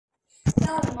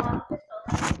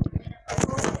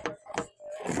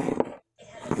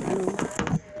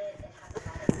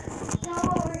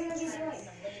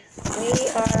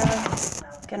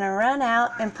Gonna run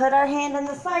out and put our hand on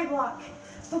the sidewalk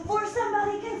before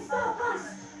somebody can stop us.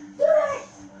 Do it!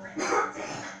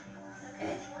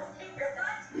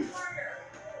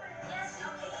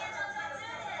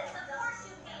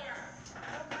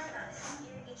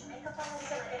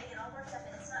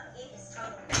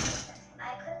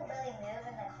 I couldn't really move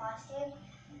in the costume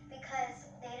because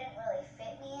they didn't really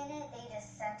fit me in it. They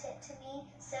just sent it to me.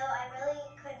 So I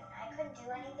couldn't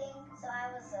do anything. So I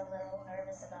was a little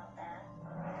nervous about that.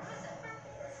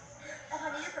 Oh,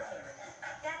 honey, you're prepared.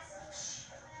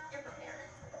 You're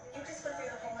prepared. You just went through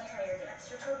the whole entire dance.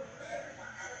 You're totally prepared.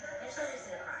 There's no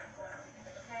reason to cry.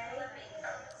 Okay?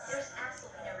 There's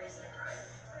absolutely no reason to cry.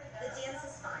 The dance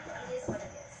is fine. It is what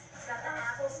it is. It's about the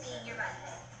apples being your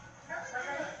buddies. What,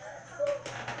 honey?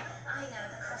 I know.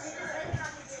 You just let it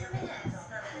out for 2 minutes.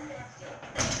 Nothing's gonna have to do.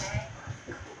 Okay?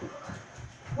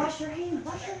 Wash your hands.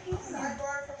 Wash your hands.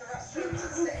 Sidebar from the restroom to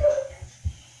the stage.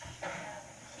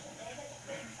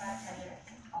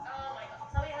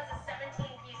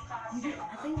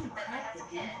 I think you cracked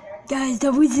it. Guys,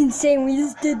 that was insane. We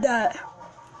just did that.